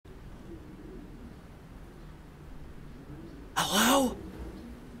Hello?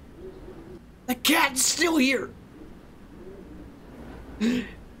 The cat's still here.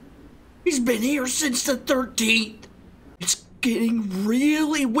 He's been here since the 13th. It's getting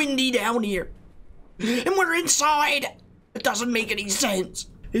really windy down here. And we're inside. It doesn't make any sense.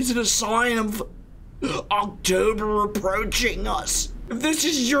 Is it a sign of October approaching us? If this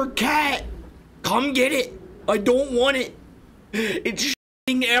is your cat, come get it. I don't want it. It's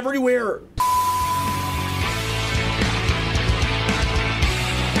shitting everywhere.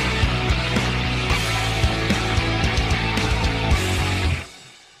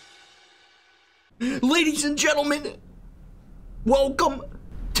 Ladies and gentlemen, welcome.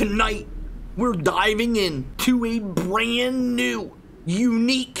 Tonight, we're diving into a brand new,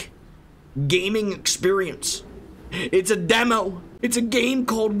 unique gaming experience. It's a demo. It's a game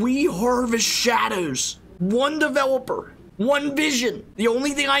called We Harvest Shadows. One developer, one vision. The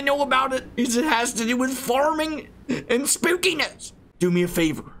only thing I know about it is it has to do with farming and spookiness. Do me a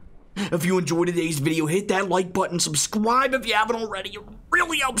favor. If you enjoyed today's video, hit that like button, subscribe if you haven't already. It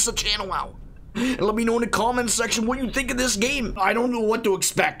really helps the channel out. And let me know in the comments section what you think of this game. I don't know what to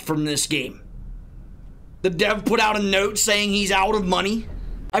expect from this game. The dev put out a note saying he's out of money.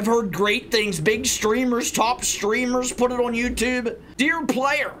 I've heard great things. Big streamers, top streamers put it on YouTube. Dear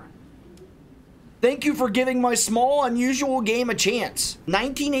player, thank you for giving my small, unusual game a chance.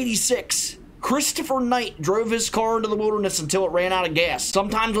 1986. Christopher Knight drove his car into the wilderness until it ran out of gas.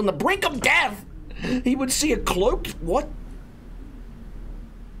 Sometimes on the brink of death, he would see a cloaked... What?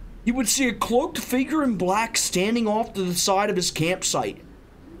 He would see a cloaked figure in black standing off to the side of his campsite,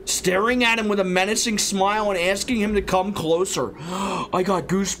 staring at him with a menacing smile and asking him to come closer. I got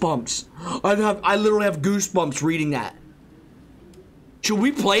goosebumps. I literally have goosebumps reading that. Should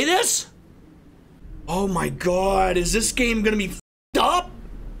we play this? Oh my god, is this game gonna be f***ed up?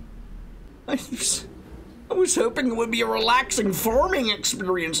 I was hoping it would be a relaxing farming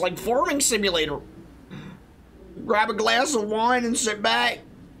experience, like Farming Simulator. Grab a glass of wine and sit back.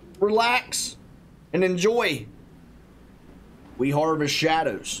 Relax and enjoy. We Harvest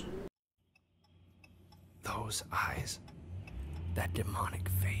Shadows. Those eyes, that demonic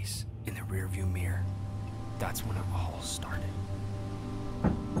face in the rearview mirror, that's when it all started.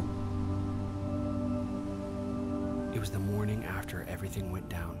 It was the morning after everything went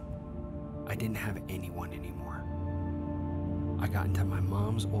down. I didn't have anyone anymore. I got into my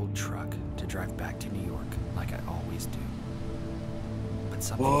mom's old truck to drive back to New York like I always do. But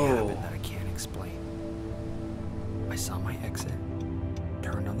something happened that I can't explain. I saw my exit,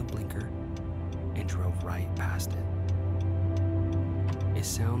 turned on the blinker, and drove right past it. It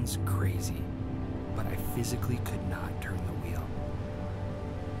sounds crazy, but I physically could not turn the wheel.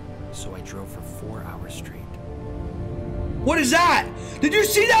 So I drove for 4 hours straight. What is that? Did you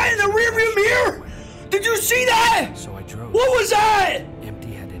see that in the rearview mirror? Did you see that? So I drove. What was that?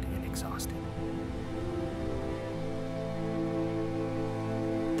 Empty-headed and exhausted.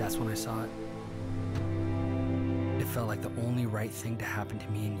 That's when I saw it. It felt like the only right thing to happen to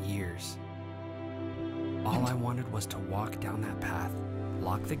me in years. All I wanted was to walk down that path,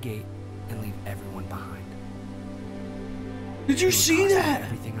 lock the gate, and leave everyone behind. Did you see that?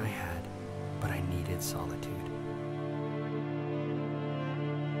 Everything I had, but I needed solitude.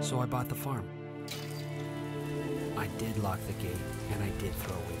 So I bought the farm. I did lock the gate, and I did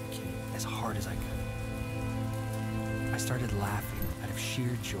throw away the key as hard as I could. I started laughing out of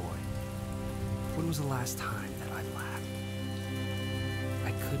sheer joy. When was the last time that I laughed?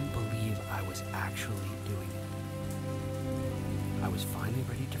 I couldn't believe I was actually doing it. I was finally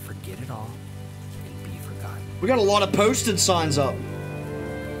ready to forget it all and be forgotten. We got a lot of posted signs up.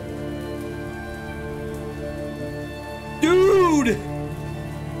 Dude!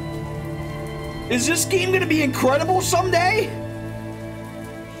 Is this game gonna be incredible someday?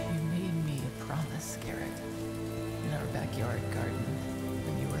 You made me a promise, Garrett, in our backyard garden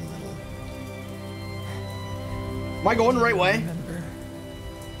when you were little. Am I going the right way? Remember?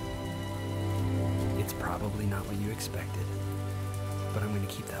 It's probably not what you expected, but I'm going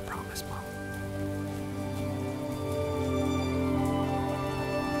to keep that promise, Mom.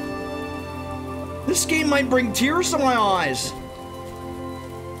 This game might bring tears to my eyes.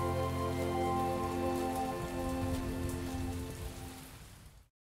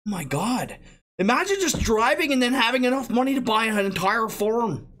 Oh my god. Imagine just driving and then having enough money to buy an entire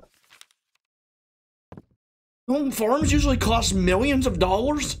farm. Don't farms usually cost millions of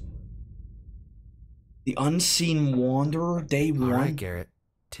dollars? The Unseen Wanderer, day 1. All right, Garrett.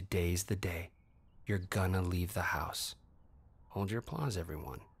 Today's the day. You're gonna leave the house. Hold your applause,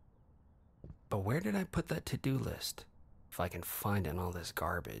 everyone. But where did I put that to-do list? If I can find in all this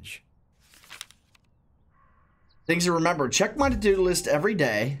garbage. Things to remember. Check my to-do list every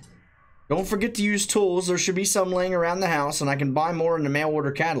day. Don't forget to use tools. There should be some laying around the house, and I can buy more in the mail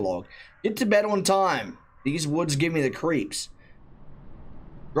order catalog. Get to bed on time. These woods give me the creeps.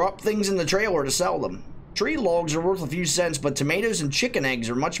 Drop things in the trailer to sell them. Tree logs are worth a few cents, but tomatoes and chicken eggs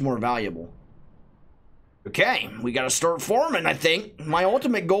are much more valuable. Okay, we gotta start farming, I think. My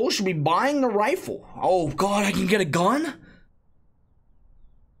ultimate goal should be buying the rifle. Oh God, I can get a gun?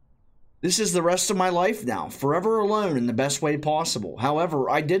 This is the rest of my life now, forever alone in the best way possible. However,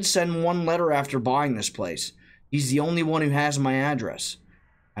 I did send one letter after buying this place. He's the only one who has my address.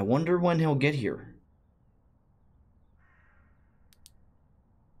 I wonder when he'll get here.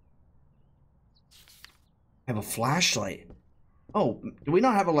 I have a flashlight. Oh, do we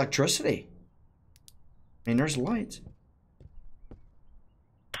not have electricity? I mean, there's lights.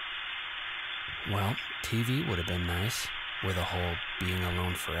 Well, TV would have been nice, with a whole being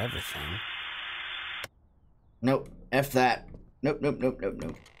alone forever thing. Nope. F that. Nope, nope, nope, nope,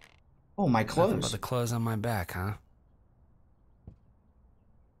 nope. Oh, my clothes. Nothing but the clothes on my back, huh?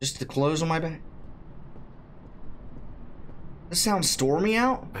 Just the clothes on my back? This sounds stormy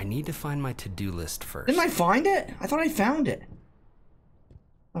out. I need to find my to-do list first. Didn't I find it? I thought I found it.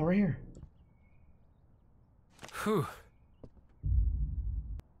 Oh, right here. Whew.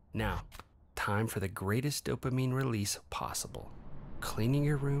 Now, time for the greatest dopamine release possible. Cleaning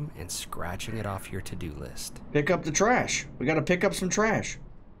your room and scratching it off your to-do list. Pick up the trash. We gotta pick up some trash.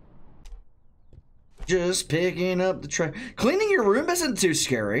 Just picking up the trash. Cleaning your room isn't too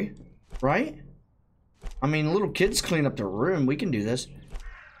scary, right? I mean, little kids clean up their room. We can do this.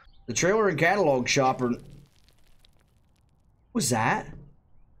 The trailer and catalog shop are... What was that?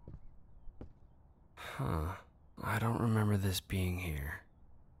 Huh. I don't remember this being here.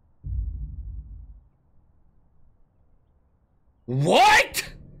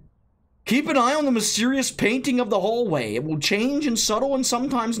 What? Keep an eye on the mysterious painting of the hallway. It will change in subtle and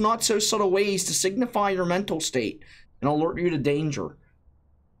sometimes not so subtle ways to signify your mental state and alert you to danger.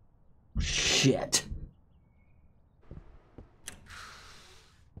 Shit.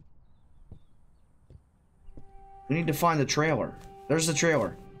 We need to find the trailer. There's the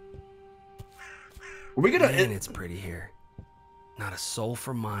trailer. Are we gonna... Man, it's pretty here. Not a soul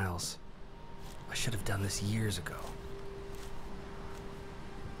for miles. I should have done this years ago.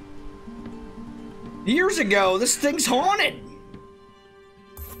 Years ago, this thing's haunted.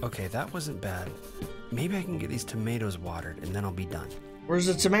 Okay, that wasn't bad. Maybe I can get these tomatoes watered and then I'll be done. Where's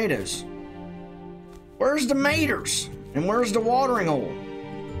the tomatoes? Where's the maters? And where's the watering hole?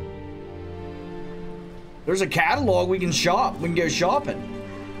 There's a catalog we can shop. We can go shopping.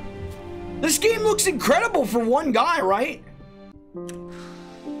 This game looks incredible for one guy, right?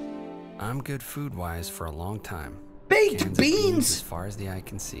 I'm good food-wise for a long time. Baked Cans of beans! as far as the eye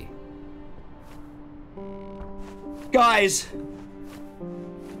can see. Guys,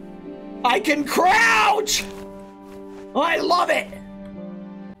 I can crouch! I love it!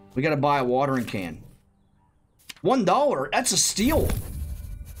 We gotta buy a watering can. $1, that's a steal.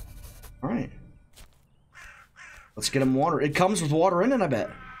 All right. Let's get him water. It comes with water in it, I bet.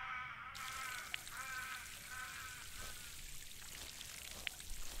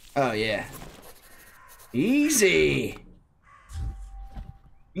 Oh, yeah. Easy.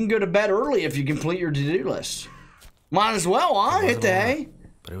 You can go to bed early if you complete your to-do list. Might as well, huh? Hit the hay.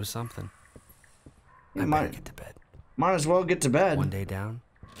 But it was something. Yeah, I better get to bed. Might as well get to bed. One day down,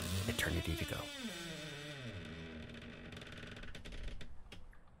 eternity to go.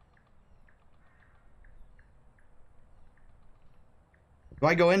 Do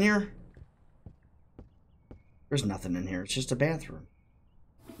I go in here? There's nothing in here. It's just a bathroom.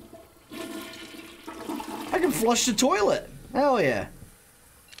 I can flush the toilet. Hell yeah.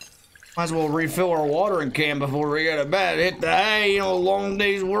 Might as well refill our watering can before we go to bed. Hit the hay, you know, a long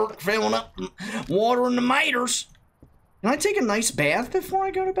day's work, filling up, watering the maters. Can I take a nice bath before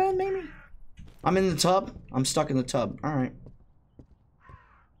I go to bed, maybe? I'm in the tub. I'm stuck in the tub. All right.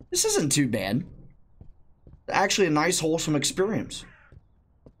 This isn't too bad. Actually, a nice, wholesome experience.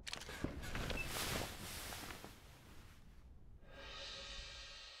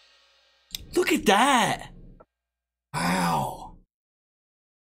 Look at that. Wow.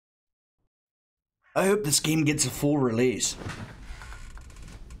 I hope this game gets a full release.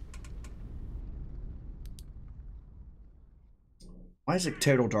 Why is it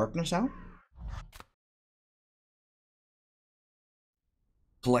total darkness out?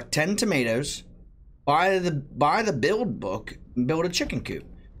 Collect 10 tomatoes. Buy the build book and build a chicken coop.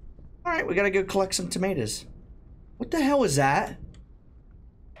 All right, we gotta go collect some tomatoes. What the hell is that?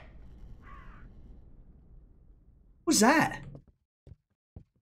 What was that?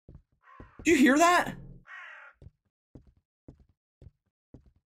 Did you hear that?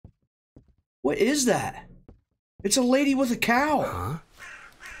 What is that? It's a lady with a cow. Huh?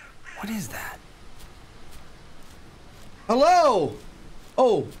 What is that? Hello.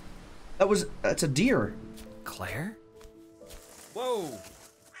 Oh, that's a deer. Claire? Whoa!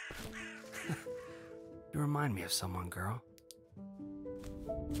 You remind me of someone, girl.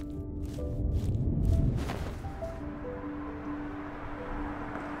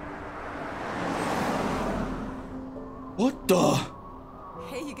 What the?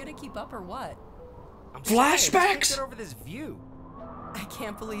 Hey, you gonna keep up or what? I'm Flashbacks? Can't get over this view. I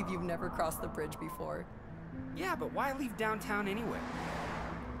can't believe you've never crossed the bridge before. Yeah, but why leave downtown anyway?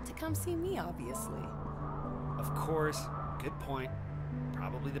 To come see me, obviously. Of course. Good point.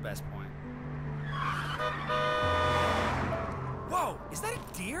 Probably the best point. Whoa! Is that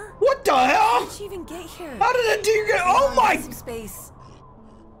a deer? What the hell? How did you even get here? How did a deer get? Oh Come on, my! get some space.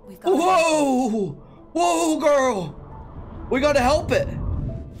 We've got Whoa! Whoa, girl! We gotta help it.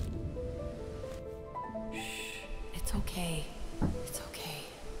 It's okay. It's okay.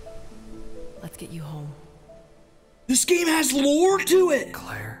 Let's get you home. This game has lore to it.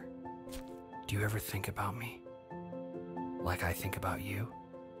 Claire, do you ever think about me? Like I think about you?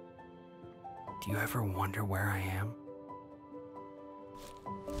 Do you ever wonder where I am?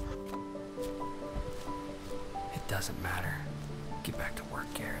 It doesn't matter. Get back to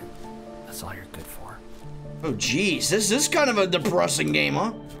work, Garrett. That's all you're good for. Oh, geez, this is kind of a depressing game,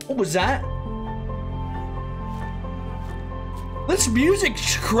 huh? What was that? This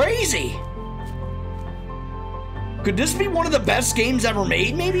music's crazy. Could this be one of the best games ever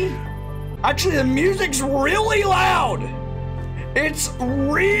made, maybe? Actually, the music's really loud. It's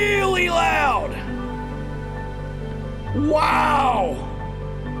really loud. Wow.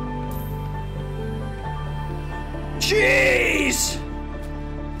 Jeez.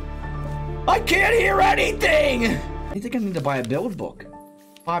 I can't hear anything. I think I need to buy a build book.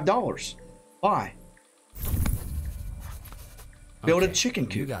 $5. Buy. Build a chicken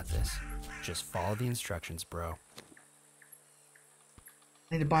coop. You got this. Just follow the instructions, bro.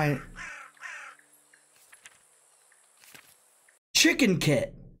 I need to buy a chicken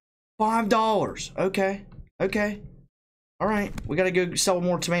kit. $5. Okay. Okay. All right. We got to go sell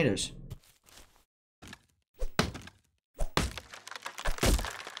more tomatoes.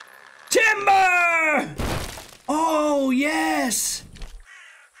 Timber! Oh, yes.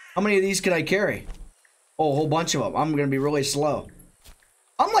 How many of these can I carry? Oh, a whole bunch of them. I'm going to be really slow.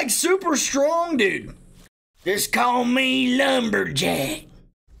 I'm like super strong, dude. Just call me Lumberjack.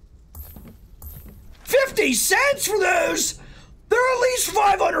 50 cents for those? They're at least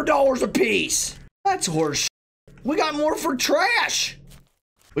 $500 a piece. That's horse. We got more for trash.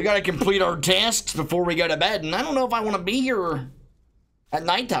 We got to complete our tasks before we go to bed, and I don't know if I want to be here at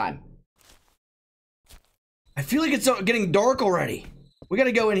nighttime. I feel like it's getting dark already. We got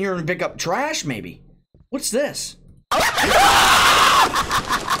to go in here and pick up trash, maybe. What's this?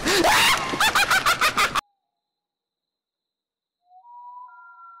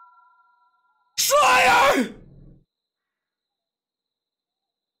 Slayer!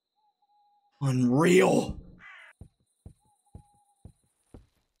 Unreal.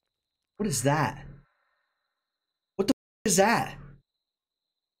 What is that? What the f is that?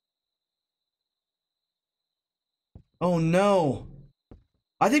 Oh no.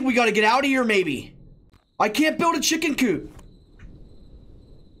 I think we gotta get out of here maybe. I can't build a chicken coop.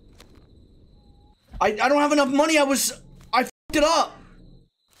 I don't have enough money. I fucked it up.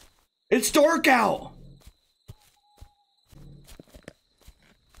 It's dark out.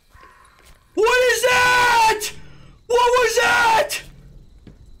 What is that? What was that?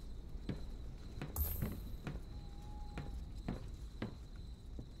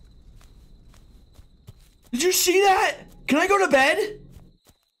 Did you see that? Can I go to bed?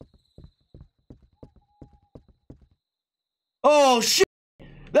 Oh shit.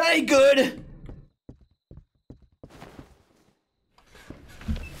 That ain't good.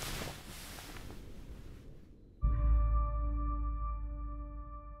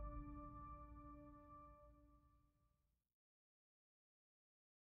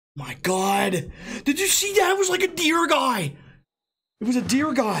 My God. Did you see that? It was like a deer guy. It was a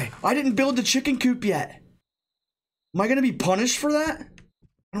deer guy. I didn't build the chicken coop yet. Am I gonna be punished for that?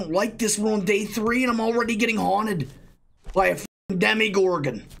 I don't like this. We're on day 3 and I'm already getting haunted by a f***ing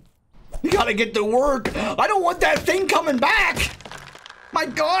demigorgon. We gotta get to work. I don't want that thing coming back. My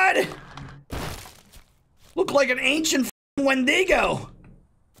God. Look like an ancient f***ing Wendigo.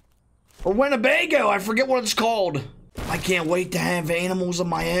 Or Winnebago. I forget what it's called. I can't wait to have animals of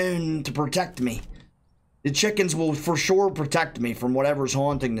my own to protect me. The chickens will for sure protect me from whatever's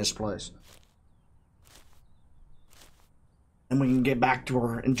haunting this place. And we can get back to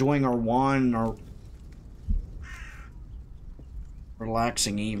our enjoying our wine, our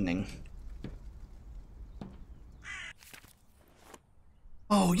relaxing evening.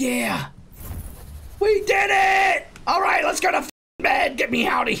 Oh yeah! We did it! Alright, let's go to bed. Get me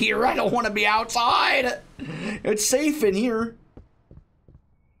out of here. I don't want to be outside. It's safe in here.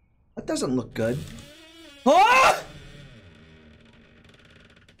 That doesn't look good. Ah!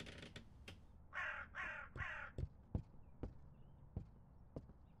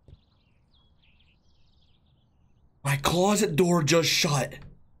 My closet door just shut.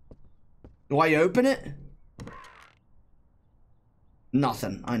 Do I open it?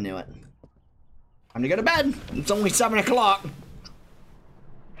 Nothing. I knew it. Time to go to bed. It's only 7 o'clock.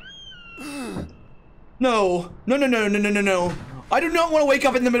 No. No, no, no, no, no, no, no. I do not want to wake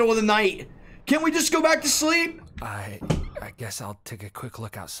up in the middle of the night. Can't we just go back to sleep? I guess I'll take a quick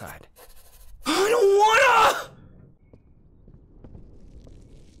look outside. I don't wanna!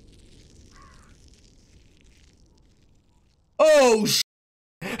 Oh,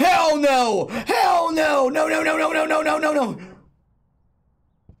 hell no! Hell no! No, no, no, no, no, no, no, no, no!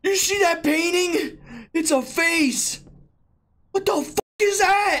 You see that painting? It's a face! What the fuck is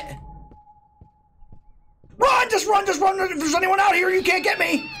that? Run! Just run! Just run! If there's anyone out here, you can't get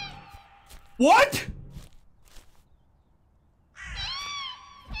me! What?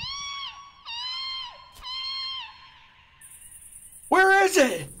 Where is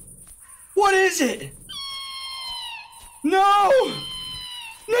it? What is it? No!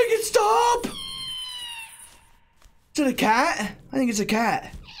 Naked, stop! Is it a cat? I think it's a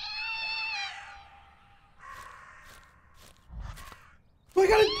cat. Oh, I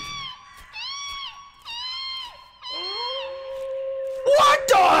gotta... What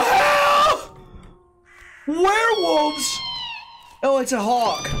the hell? Werewolves? Oh, it's a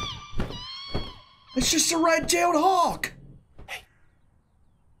hawk. It's just a red-tailed hawk. Hey.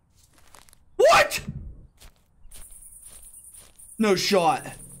 What? No shot.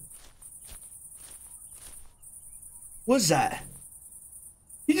 What's that?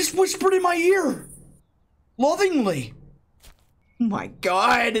 He just whispered in my ear. Lovingly. Oh my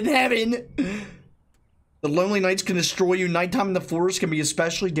God in heaven. The lonely nights can destroy you. Nighttime in the forest can be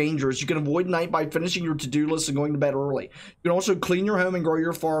especially dangerous. You can avoid night by finishing your to-do list and going to bed early. You can also clean your home and grow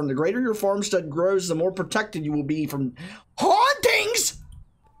your farm. The greater your farmstead grows, the more protected you will be from hauntings.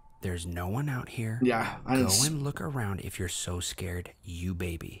 There's no one out here. Yeah. Go and look around if you're so scared, you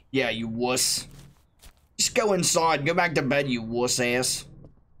baby. Yeah, you wuss. Just go inside. Go back to bed, you wuss ass.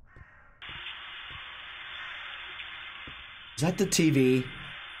 Is that the TV?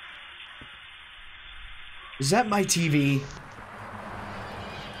 Is that my TV?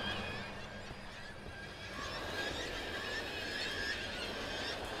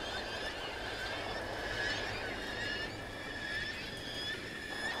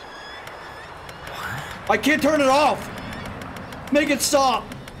 I can't turn it off. Make it stop.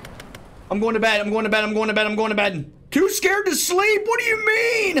 I'm going to bed. I'm going to bed. I'm going to bed. I'm going to bed. Too scared to sleep? What do you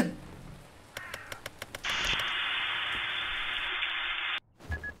mean?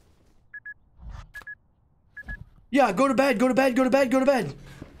 Yeah, go to bed. Go to bed. Go to bed. Go to bed.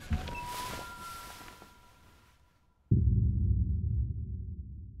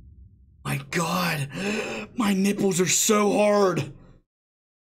 My God. My nipples are so hard. Is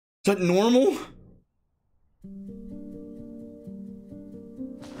that normal?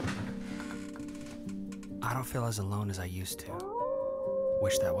 I don't feel as alone as I used to.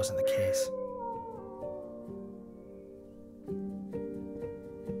 Wish that wasn't the case.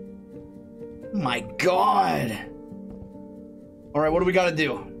 My God. All right, what do we got to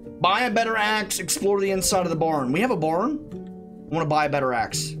do? Buy a better axe, explore the inside of the barn. We have a barn? I want to buy a better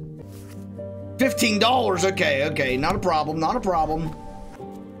axe. $15. Okay, okay. Not a problem. Not a problem.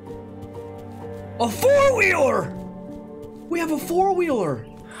 A four-wheeler! We have a four-wheeler.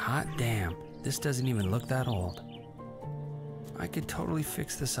 Hot damn. This doesn't even look that old. I could totally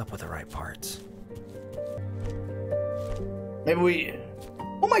fix this up with the right parts. Maybe we...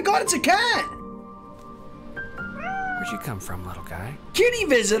 Oh my God, it's a cat! Where'd you come from, little guy? Kitty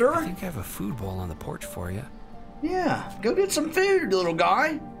visitor! I think I have a food bowl on the porch for you. Yeah, go get some food, little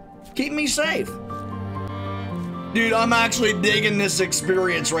guy. Keep me safe. Dude, I'm actually digging this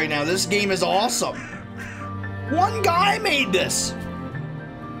experience right now. This game is awesome. One guy made this.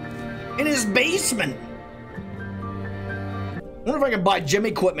 In his basement. I wonder if I can buy gym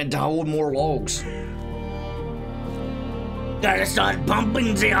equipment to hold more logs. Gotta start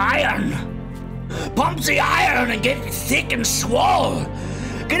pumping the iron. Pump the iron and get thick and swole.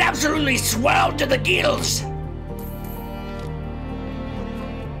 Get absolutely swelled to the gills.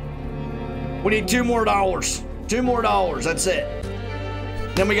 We need $2 more. $2 more, that's it.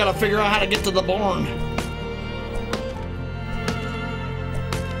 Then we gotta figure out how to get to the barn.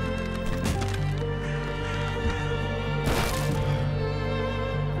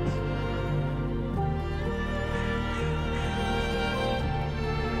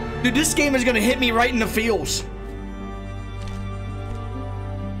 Dude, this game is gonna hit me right in the feels.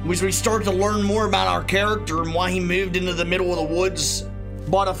 As we start to learn more about our character and why he moved into the middle of the woods,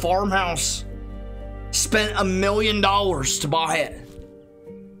 bought a farmhouse, spent $1 million to buy it.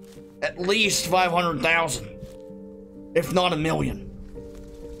 At least 500,000, if not 1 million.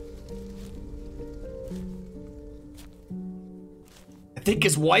 I think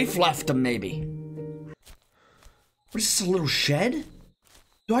his wife left him, maybe. What is this, a little shed?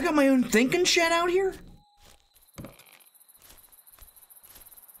 Do I got my own thinking shed out here?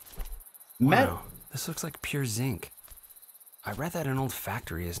 Wow, this looks like pure zinc. I read that an old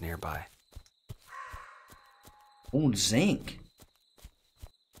factory is nearby. Old zinc.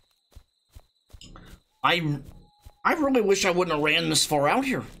 I really wish I wouldn't have ran this far out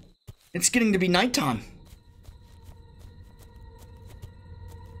here. It's getting to be nighttime.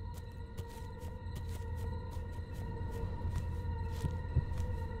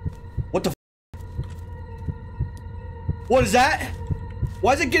 What the f? What is that?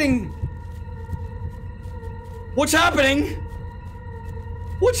 Why is it getting... What's happening?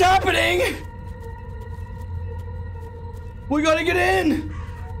 What's happening? We gotta get in.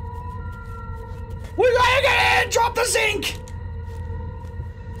 We gotta get in! Drop the zinc!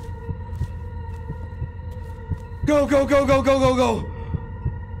 Go, go, go, go, go, go, go.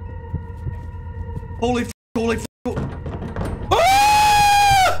 Holy f, holy f.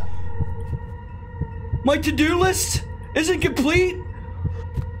 Ah! My to-do list isn't complete.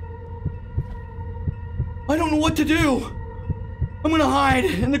 I don't know what to do. I'm gonna hide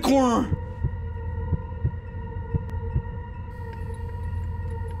in the corner.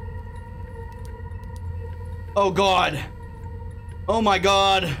 Oh God. Oh my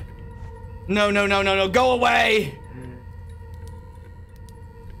God. No, no, no, no, no. Go away.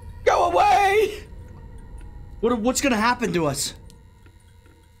 Go away. What's gonna happen to us?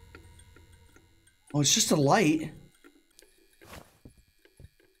 Oh, it's just a light.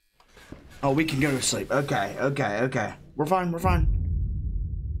 Oh, we can go to sleep. Okay, okay, okay. We're fine, we're fine.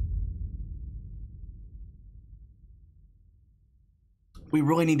 We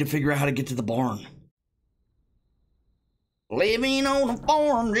really need to figure out how to get to the barn. Living on a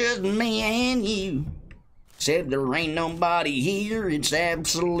farm, just me and you. Except there ain't nobody here, it's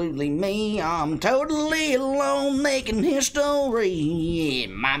absolutely me. I'm totally alone making history.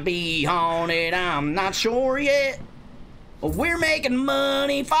 It might be haunted, I'm not sure yet. But we're making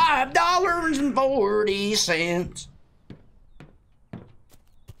money, $5.40.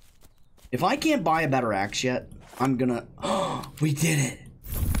 If I can't buy a better axe yet, I'm gonna... Oh, we did it.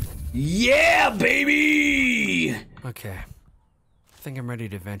 Yeah, baby! Okay. I think I'm ready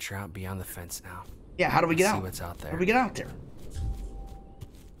to venture out beyond the fence now. Yeah, how do we get out? See what's out there. How do we get out there?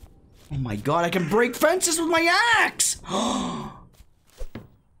 Oh my God, I can break fences with my axe!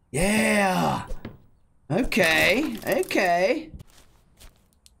 Yeah! Okay, okay.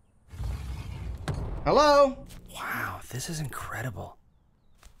 Hello? Wow, this is incredible.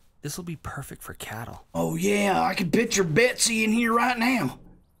 This will be perfect for cattle. Oh yeah, I can picture Betsy in here right now.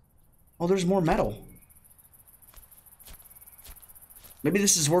 Oh, there's more metal. Maybe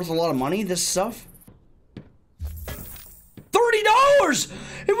this is worth a lot of money, this stuff? $30!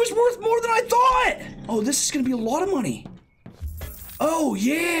 It was worth more than I thought! Oh, this is gonna be a lot of money. Oh,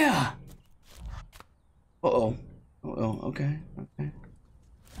 yeah! Uh-oh. Uh-oh, okay, okay.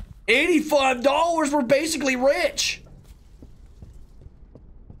 $85, we're basically rich!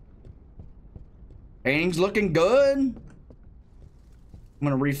 Painting's looking good. I'm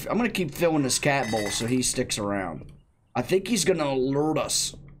gonna keep filling this cat bowl so he sticks around. I think he's gonna alert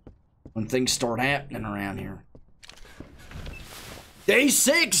us when things start happening around here. Day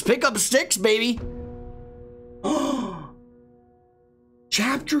 6, pick up sticks, baby.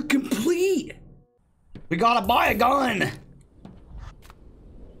 Chapter complete. We gotta buy a gun.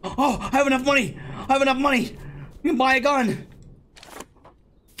 Oh, I have enough money. I have enough money. We can buy a gun.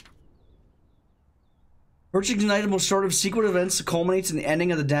 Purchasing an item will start of secret events that culminates in the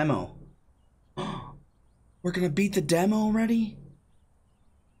ending of the demo. We're gonna beat the demo already?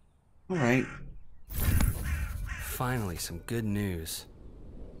 Alright. Finally, some good news.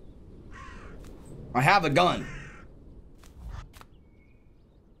 I have a gun.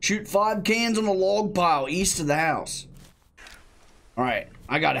 Shoot 5 cans on the log pile east of the house. Alright,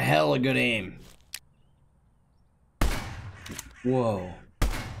 I got a hella good aim. Whoa.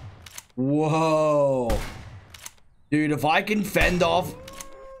 Whoa. Dude, if I can fend off...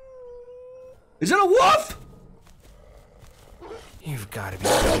 Is it a wolf? You've got to be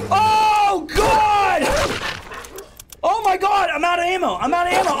kidding me. Oh, God! Oh, my God. I'm out of ammo. I'm out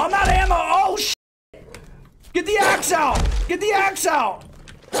of ammo. I'm out of ammo. Oh, shit. Get the axe out. Get the axe out.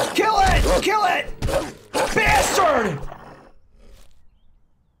 Kill it. Kill it. Bastard.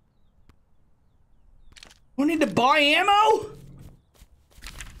 We need to buy ammo?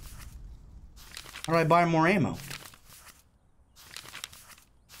 How do I buy more ammo?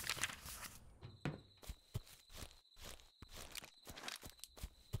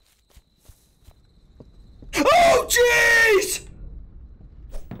 Oh, jeez!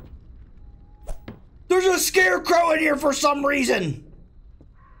 There's a scarecrow in here for some reason.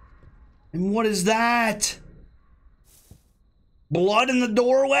 And what is that? Blood in the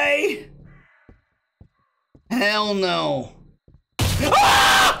doorway? Hell no.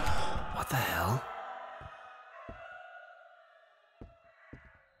 Ah! What the hell?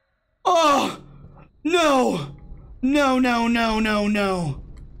 Oh! No! No, no, no, no, no.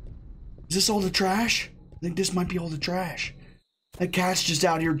 Is this all the trash? I think this might be all the trash. That cat's just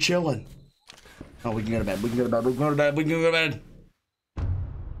out here chilling. Oh, we can go to bed. We can go to bed. We can go to bed. We can go to bed. Are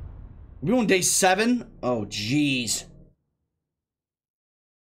we on day 7? Oh, jeez.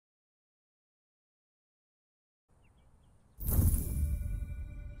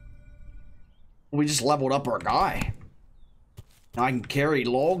 We just leveled up our guy. Now I can carry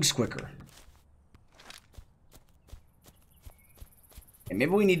logs quicker. Okay,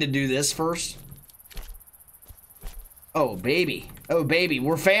 maybe we need to do this first. Oh, baby. Oh, baby.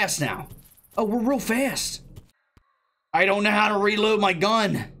 We're fast now. Oh, we're real fast. I don't know how to reload my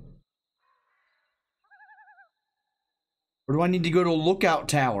gun. Or do I need to go to a lookout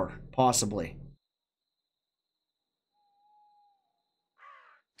tower? Possibly.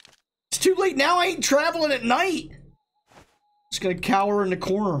 It's too late now. I ain't traveling at night. Just gonna cower in the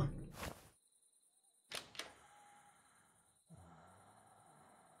corner.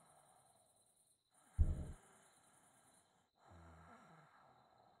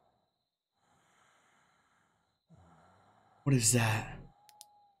 What is that?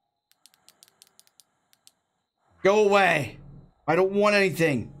 Go away. I don't want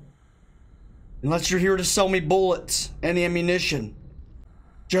anything. Unless you're here to sell me bullets and ammunition.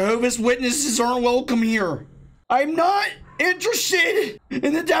 Jehovah's Witnesses aren't welcome here. I'm not interested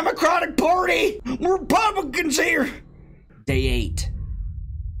in the Democratic Party. We're Republicans here. Day 8.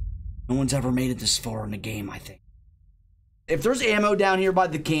 No one's ever made it this far in the game, I think. If there's ammo down here by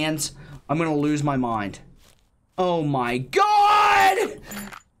the cans, I'm gonna lose my mind. Oh my God!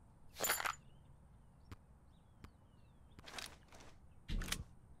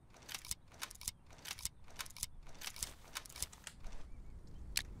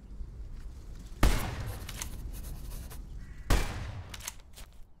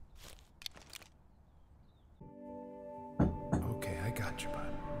 Okay, I got you,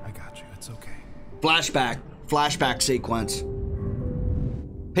 bud. I got you. It's okay. Flashback sequence.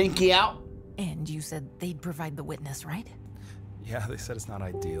 Pinky out. And you said they'd provide the witness, right? Yeah, they said it's not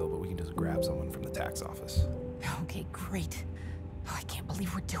ideal, but we can just grab someone from the tax office. Okay, great. Oh, I can't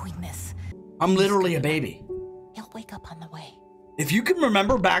believe we're doing this. I'm literally a baby. He'll wake up on the way. If you can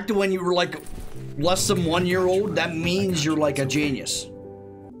remember back to when you were like less than 1 year old, that means you're like a genius.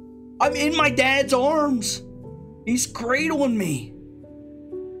 I'm in my dad's arms. He's cradling me.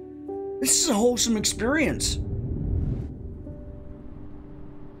 This is a wholesome experience.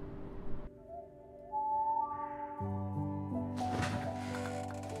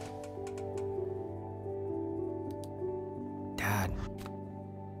 Dad,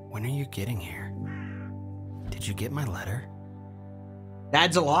 when are you getting here? Did you get my letter?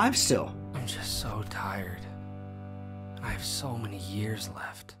 Dad's alive still. I'm just so tired. I have so many years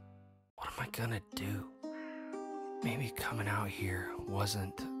left. What am I gonna do? Maybe coming out here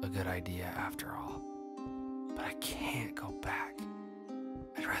wasn't a good idea after all. But I can't go back.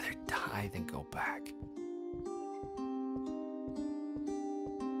 I'd rather die than go back.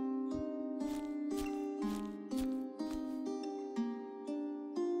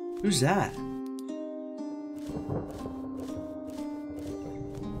 Who's that?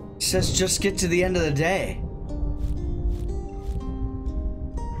 It says just get to the end of the day.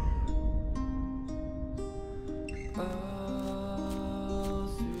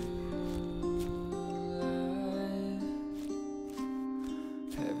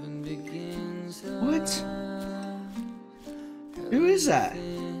 What? Who is that?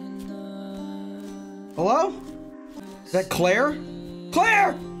 Hello? Is that Claire?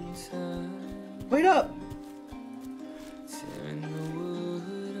 Claire! Wait up.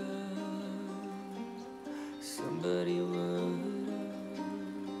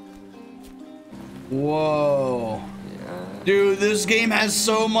 Whoa. Dude, this game has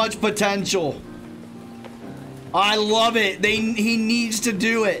so much potential. I love it. He needs to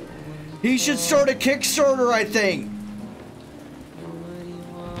do it. He should start a Kickstarter, I think.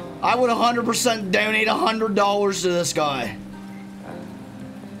 I would 100% donate $100 to this guy.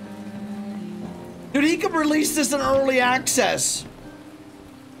 Dude, he could release this in early access.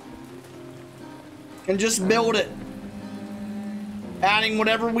 And just build it. Adding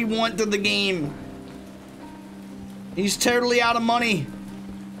whatever we want to the game. He's totally out of money.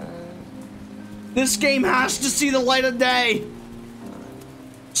 This game has to see the light of day.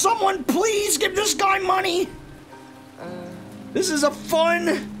 Someone please give this guy money. This is a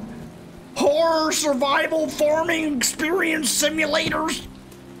fun horror survival farming experience simulators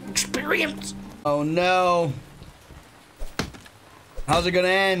experience. Oh no. How's it gonna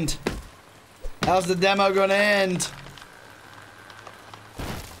end? How's the demo gonna end?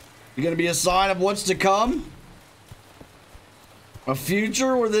 You gonna be a sign of what's to come? A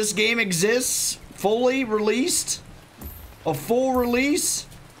future where this game exists, fully released? A full release?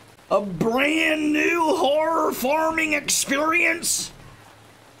 A brand new horror farming experience?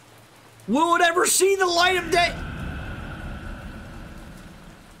 Will it ever see the light of day?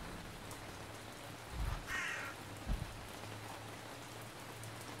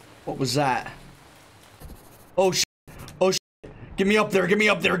 What was that? Oh shit. Oh shit. Get me up there. Get me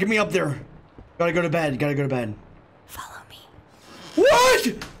up there. Get me up there. Gotta go to bed. Gotta go to bed. Follow me.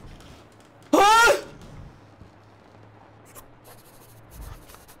 What? Huh?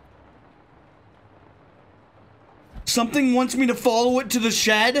 Something wants me to follow it to the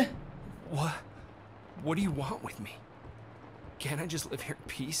shed? What? What do you want with me? Can't I just live here in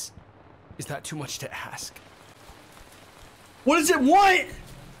peace? Is that too much to ask? What does it want?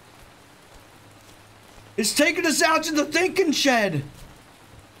 It's taking us out to the thinking shed.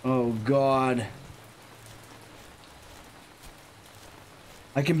 Oh, God.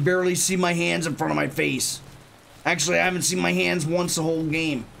 I can barely see my hands in front of my face. Actually, I haven't seen my hands once the whole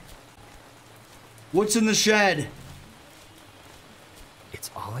game. What's in the shed? It's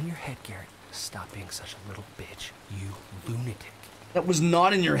all in your head, Garrett. Stop being such a little bitch, you lunatic. That was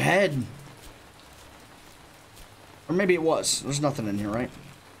not in your head. Or maybe it was. There's nothing in here, right?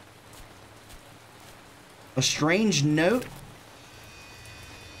 A strange note?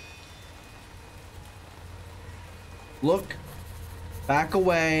 Look. Back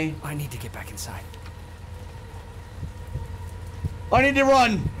away. I need to get back inside. I need to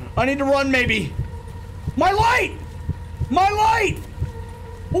run. I need to run, maybe. My light! My light!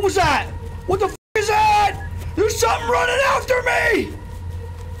 What was that? What the f is that? There's something running after me!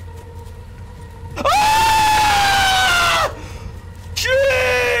 Ah!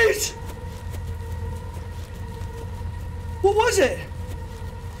 Jeez! What was it?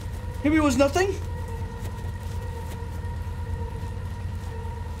 Maybe it was nothing?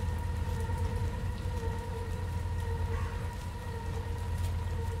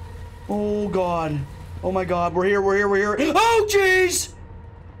 Oh God. Oh my God. We're here, we're here, we're here. Oh jeez!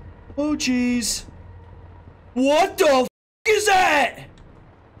 Oh jeez. What the f is that?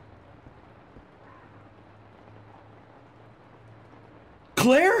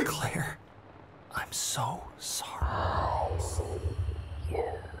 Claire? Claire, I'm so sorry.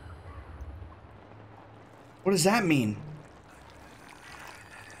 What does that mean?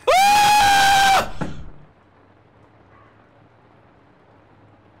 Ah!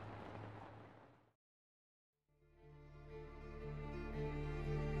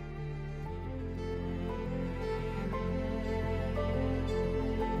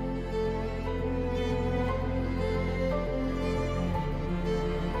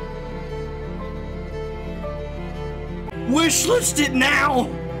 Wishlist it now!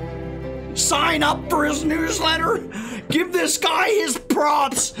 Sign up for his newsletter! Give this guy his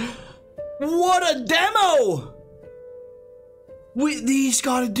props! What a demo! He's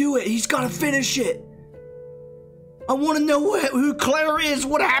gotta do it. He's gotta finish it. I want to know who Claire is,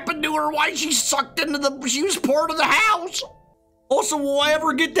 what happened to her, why she sucked into the... She was part of the house. Also, will I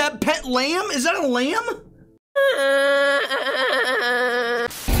ever get that pet lamb? Is that a lamb?